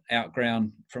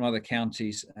outground from other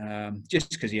counties, just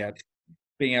because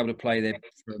being able to play there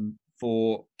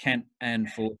for Kent and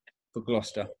for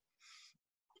Gloucester.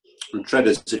 And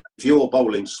Treaders, if you're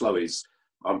bowling slowies,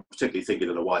 I'm particularly thinking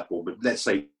of the white ball, but let's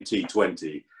say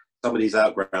T20, some of these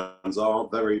outgrounds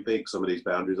aren't very big, some of these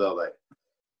boundaries, are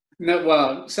they? No,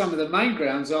 well, some of the main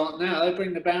grounds aren't now. They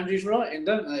bring the boundaries right in,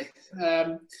 don't they?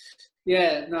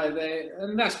 Yeah, no,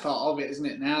 and that's part of it, isn't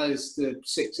it? Now is the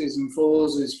 6s and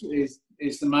 4s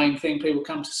is the main thing people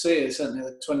come to see, certainly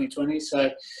the 2020. So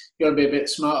you've got to be a bit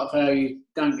smart of how you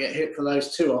don't get hit for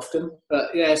those too often.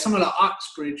 But yeah, somewhere like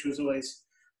Uxbridge was always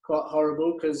quite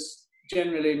horrible because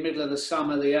generally middle of the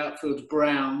summer the outfield's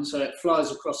brown, so it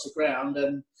flies across the ground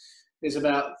and there's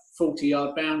about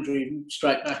 40-yard boundary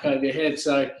straight back over your head.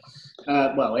 So,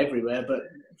 well, everywhere, but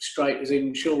straight is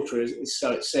even shorter,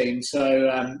 so it seems.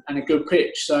 So, and a good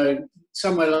pitch. So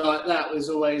somewhere like that was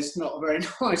always not a very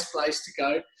nice place to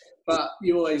go. But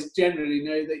you always generally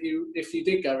knew that if you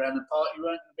did go around the park, you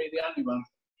weren't going to be the only one.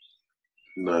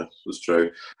 No, that's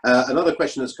true. Another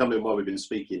question that's come in while we've been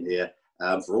speaking here,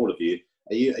 for all of you,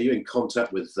 are you in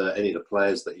contact with any of the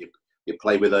players that you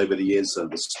played with over the years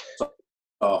and the staff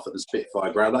at the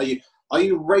Spitfire ground? Are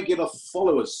you regular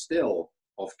followers still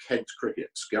of Kent cricket,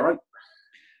 Geraint?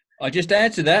 I just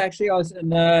answered that actually. I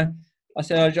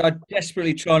said I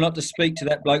desperately try not to speak to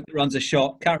that bloke that runs a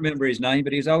shop. Can't remember his name,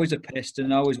 but he's always a pest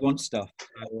and always wants stuff.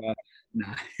 So,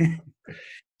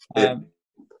 no.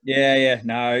 Yeah,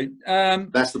 no.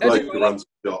 That's the bloke who runs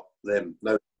the shop. Them,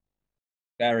 no.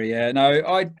 Barry, yeah, no.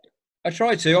 I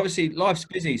try to. Obviously, life's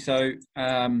busy, so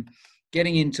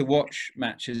getting in to watch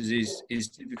matches is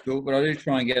difficult. But I do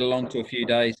try and get along to a few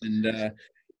days and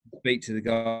speak to the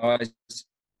guys.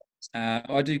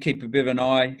 I do keep a bit of an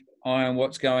eye on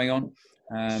what's going on.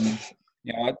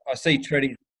 You know, I see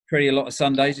Treddy a lot of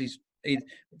Sundays. He's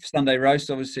Sunday roast,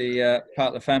 obviously part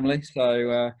of the family.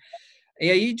 So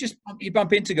yeah, you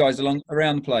bump into guys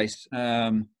around the place.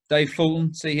 Dave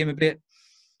Fulton, see him a bit.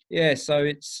 Yeah, so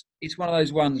it's one of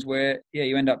those ones where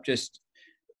you end up just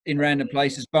in random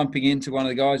places bumping into one of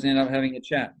the guys and end up having a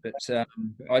chat. But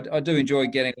I do enjoy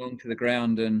getting along to the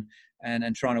ground and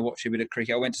trying to watch a bit of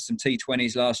cricket. I went to some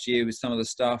T20s last year with some of the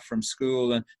staff from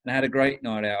school and had a great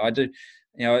night out. I do,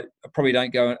 I probably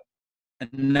don't go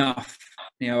enough.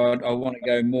 I want to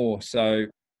go more. So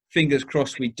fingers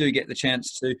crossed we do get the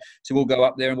chance to all go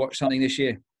up there and watch something this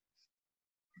year.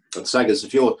 And Saggers,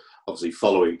 if you're obviously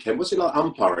following Kent, what's it like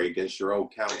umpiring against your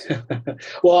old county?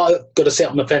 Well, I've got to sit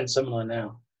on the fence, haven't I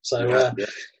now? So, yeah.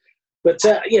 But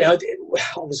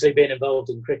obviously being involved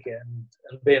in cricket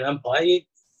and being an umpire,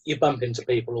 you bump into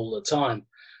people all the time,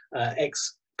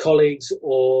 ex-colleagues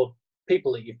or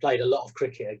people that you've played a lot of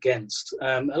cricket against.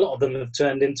 A lot of them have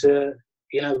turned into,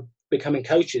 becoming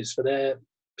coaches for their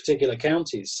particular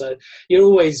counties. So you're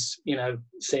always,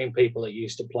 seeing people that you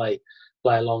used to play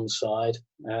alongside.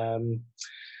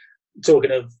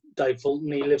 Talking of Dave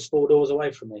Fulton, he lives 4 doors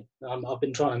away from me. I've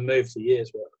been trying to move for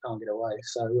years, but I can't get away.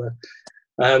 So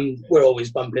we're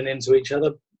always bumping into each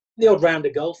other. The odd round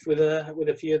of golf with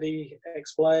a few of the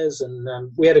ex-players,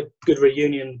 and we had a good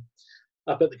reunion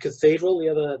up at the Cathedral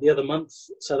the other month.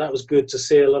 So that was good to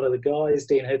see a lot of the guys.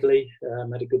 Dean Headley,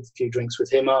 had a good few drinks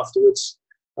with him afterwards.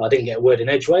 I didn't get a word in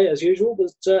Edgeway as usual,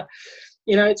 but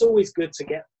it's always good to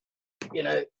get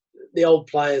the old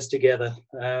players together,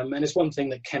 and it's one thing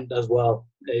that Kent does well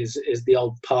is the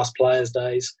old past players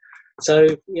days. So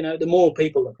the more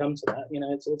people that come to that,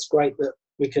 it's great that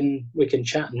we can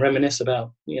chat and reminisce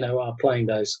about our playing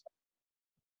days.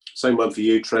 Same one for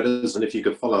you, Treaders, and if you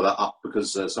could follow that up,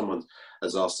 because someone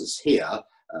has asked us here.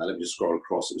 Let me just scroll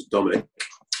across. It was Dominic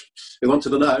who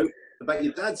wanted to know about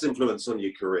your dad's influence on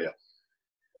your career.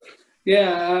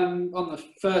 Yeah, on the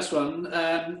first one,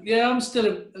 I'm still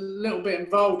a little bit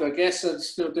involved, I guess. I'm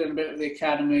still doing a bit of the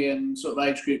academy and sort of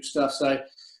age group stuff, so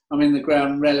I'm in the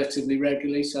ground relatively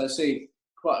regularly, so I see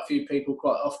quite a few people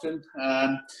quite often.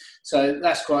 So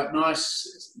that's quite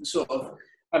nice, sort of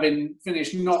having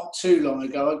finished not too long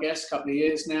ago, I guess, a couple of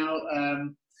years now.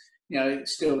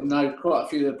 Still know quite a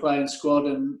few of the playing squad,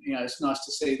 and it's nice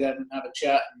to see them and have a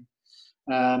chat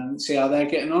and see how they're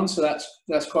getting on. So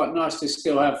that's quite nice to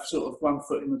still have sort of one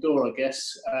foot in the door, I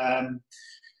guess.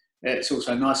 It's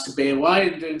also nice to be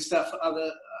away and doing stuff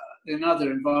in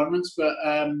other environments, but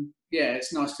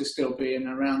it's nice to still be in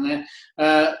and around there.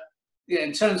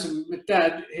 In terms of my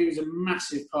dad, he was a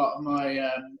massive part of my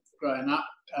growing up.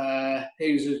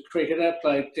 He was a cricketer,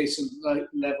 played decent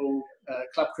level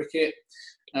club cricket.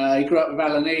 He grew up with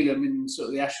Alan Elam in sort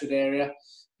of the Ashford area.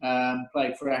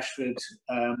 Played for Ashford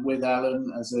with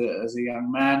Alan as a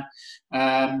young man.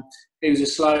 He was a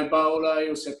slow bowler. He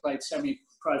also played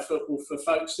semi-pro football for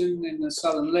Folkestone in the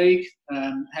Southern League.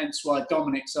 Hence why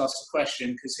Dominic's asked the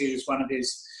question, because he was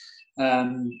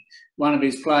one of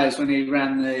his players when he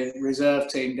ran the reserve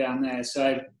team down there.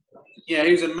 So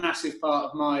he was a massive part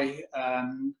of my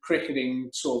cricketing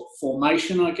sort of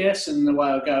formation, I guess, and the way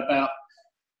I go about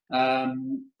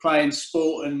playing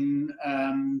sport and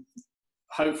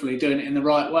hopefully doing it in the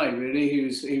right way. Really, he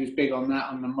was big on that,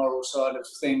 on the moral side of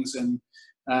things, and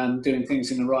doing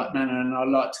things in the right manner. And I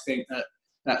like to think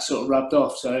that sort of rubbed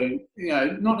off. So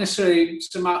not necessarily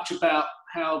so much about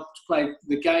how to play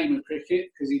the game of cricket,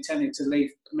 because he tended to leave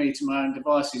me to my own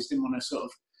devices. Didn't want to sort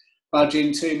of budge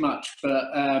in too much, but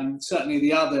certainly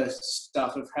the other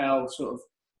stuff of how sort of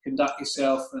conduct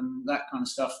yourself and that kind of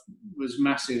stuff was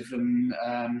massive and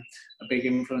a big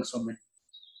influence on me.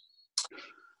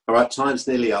 All right, time's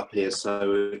nearly up here,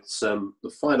 so it's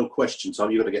the final question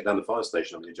time. You've got to get down the fire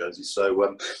station, haven't you, Jonesy?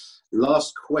 So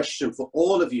last question for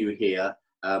all of you here.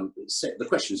 The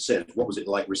question said, what was it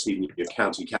like receiving your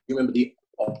county cap? You remember the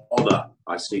honour,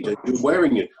 I see, you're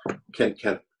wearing your Kent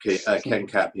cap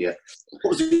here. What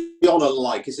was the honour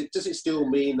like? Does it still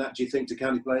mean that, do you think, to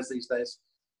county players these days?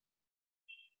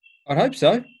 I'd hope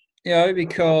so,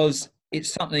 because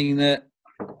it's something that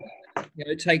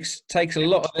it takes a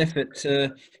lot of effort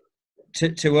to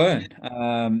earn.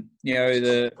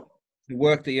 The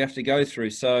work that you have to go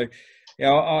through. So,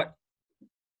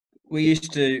 we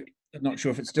used to. I'm not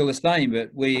sure if it's still the same, but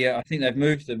I think they've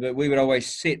moved it. But we would always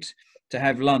sit to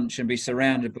have lunch and be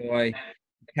surrounded by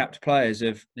capped players.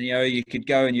 You could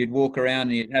go and you'd walk around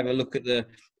and you'd have a look at the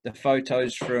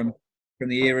photos from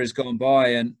the eras gone by,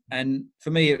 and for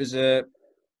me it was a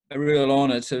real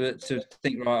honour to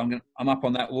think, right, I'm up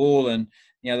on that wall, and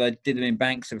they did them in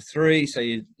banks of 3, so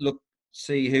you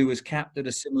see who was capped at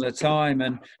a similar time,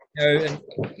 and and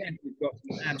again, we've got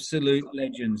some absolute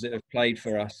legends that have played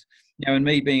for us. And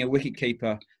me being a wicket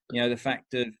keeper, the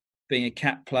fact of being a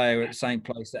capped player at the same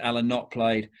place that Alan Knott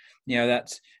played,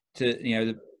 that's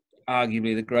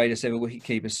arguably the greatest ever wicket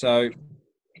keeper. So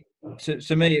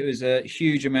to me, it was a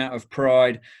huge amount of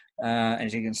pride.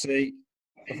 As you can see,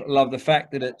 I love the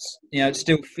fact that it's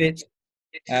still fit,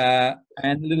 and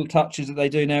the little touches that they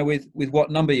do now with what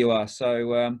number you are.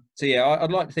 So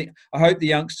I'd like to think. I hope the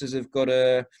youngsters have got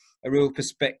a real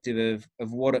perspective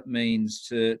of what it means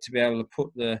to be able to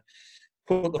put the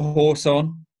horse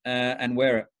on and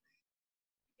wear it.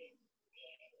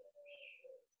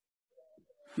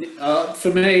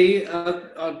 For me,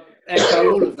 I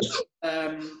echo all of that.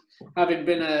 Having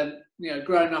been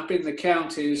grown up in the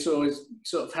counties, always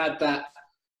sort of had that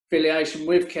affiliation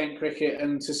with Kent cricket,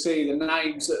 and to see the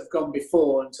names that have gone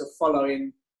before and to follow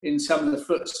in some of the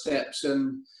footsteps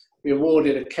and be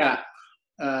awarded a cap,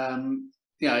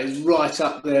 is right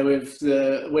up there with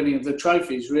the winning of the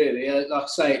trophies, really. Like I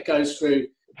say, it goes through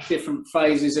different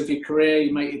phases of your career.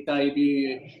 You make your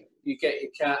debut, you get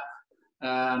your cap,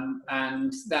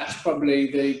 and that's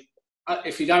probably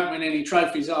if you don't win any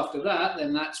trophies after that,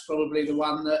 then that's probably the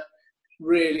one that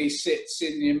really sits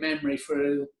in your memory for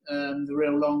the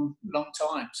real long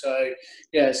time. So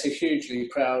yeah, it's a hugely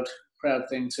proud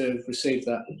thing to have received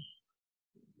that.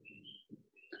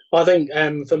 I think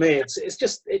for me,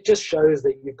 it just shows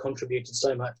that you've contributed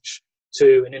so much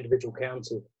to an individual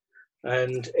county,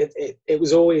 and it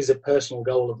was always a personal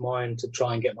goal of mine to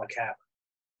try and get my cap.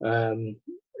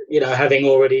 You know, having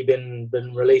already been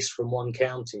released from one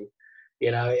county,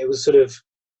 you know, it was sort of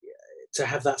to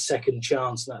have that second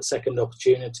chance and that second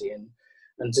opportunity,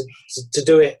 and to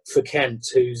do it for Kent,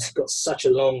 who's got such a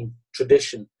long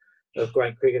tradition of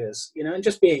great cricketers, you know, and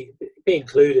just be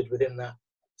included within that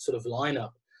sort of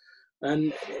lineup.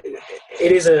 And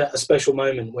it is a special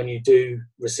moment when you do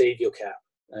receive your cap,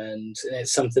 and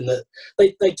it's something that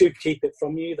they do keep it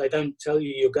from you. They don't tell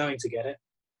you you're going to get it,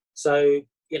 so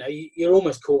you know you're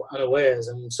almost caught unawares.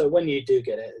 And so when you do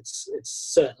get it, it's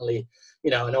certainly, you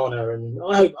know, an honour. And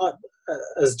I hope,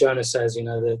 as Jonas says, you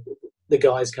know, the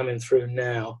guys coming through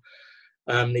now,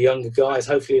 the younger guys,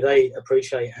 hopefully they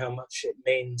appreciate how much it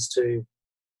means to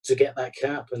get that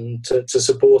cap, and to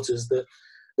supporters that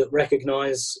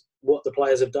recognise what the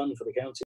players have done for the county.